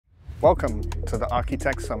Welcome to the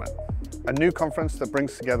Archi-Tech Summit, a new conference that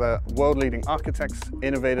brings together world-leading architects,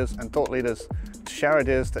 innovators, and thought leaders to share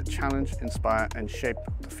ideas that challenge, inspire, and shape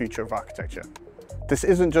the future of architecture. This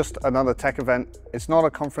isn't just another tech event. It's not a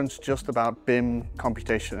conference just about BIM,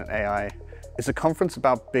 computation, and AI. It's a conference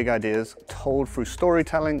about big ideas told through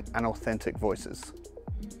storytelling and authentic voices.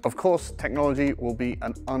 Of course, technology will be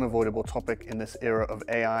an unavoidable topic in this era of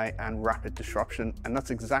AI and rapid disruption, and that's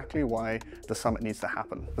exactly why the summit needs to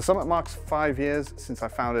happen. The summit marks 5 years since I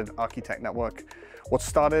founded Archi-Tech Network. What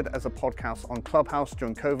started as a podcast on Clubhouse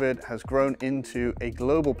during COVID has grown into a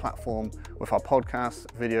global platform with our podcasts,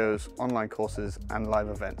 videos, online courses, and live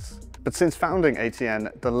events. But since founding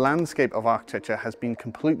ATN, the landscape of architecture has been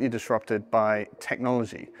completely disrupted by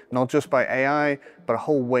technology, not just by AI, but a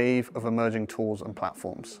whole wave of emerging tools and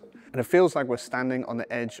platforms. And it feels like we're standing on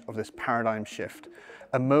the edge of this paradigm shift,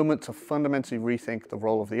 a moment to fundamentally rethink the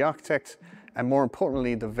role of the architect, and more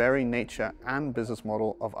importantly, the very nature and business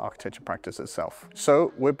model of architecture practice itself.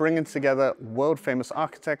 So we're bringing together world-famous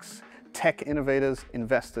architects, tech innovators,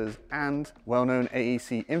 investors, and well-known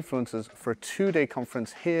AEC influencers for a 2-day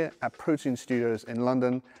conference here at Protein Studios in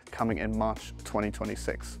London, coming in March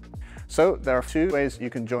 2026. So there are 2 ways you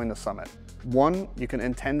can join the summit. 1, you can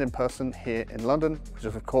attend in person here in London, which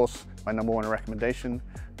is of course my #1 recommendation.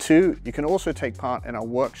 2, you can also take part in our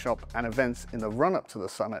workshop and events in the run-up to the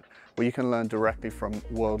summit, where you can learn directly from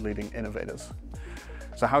world-leading innovators.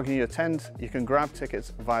 So how can you attend? You can grab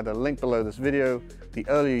tickets via the link below this video. The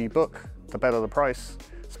earlier you book, the better the price.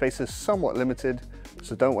 Space is somewhat limited,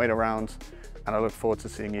 so don't wait around, and I look forward to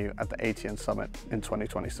seeing you at the ATN Summit in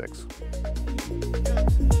 2026.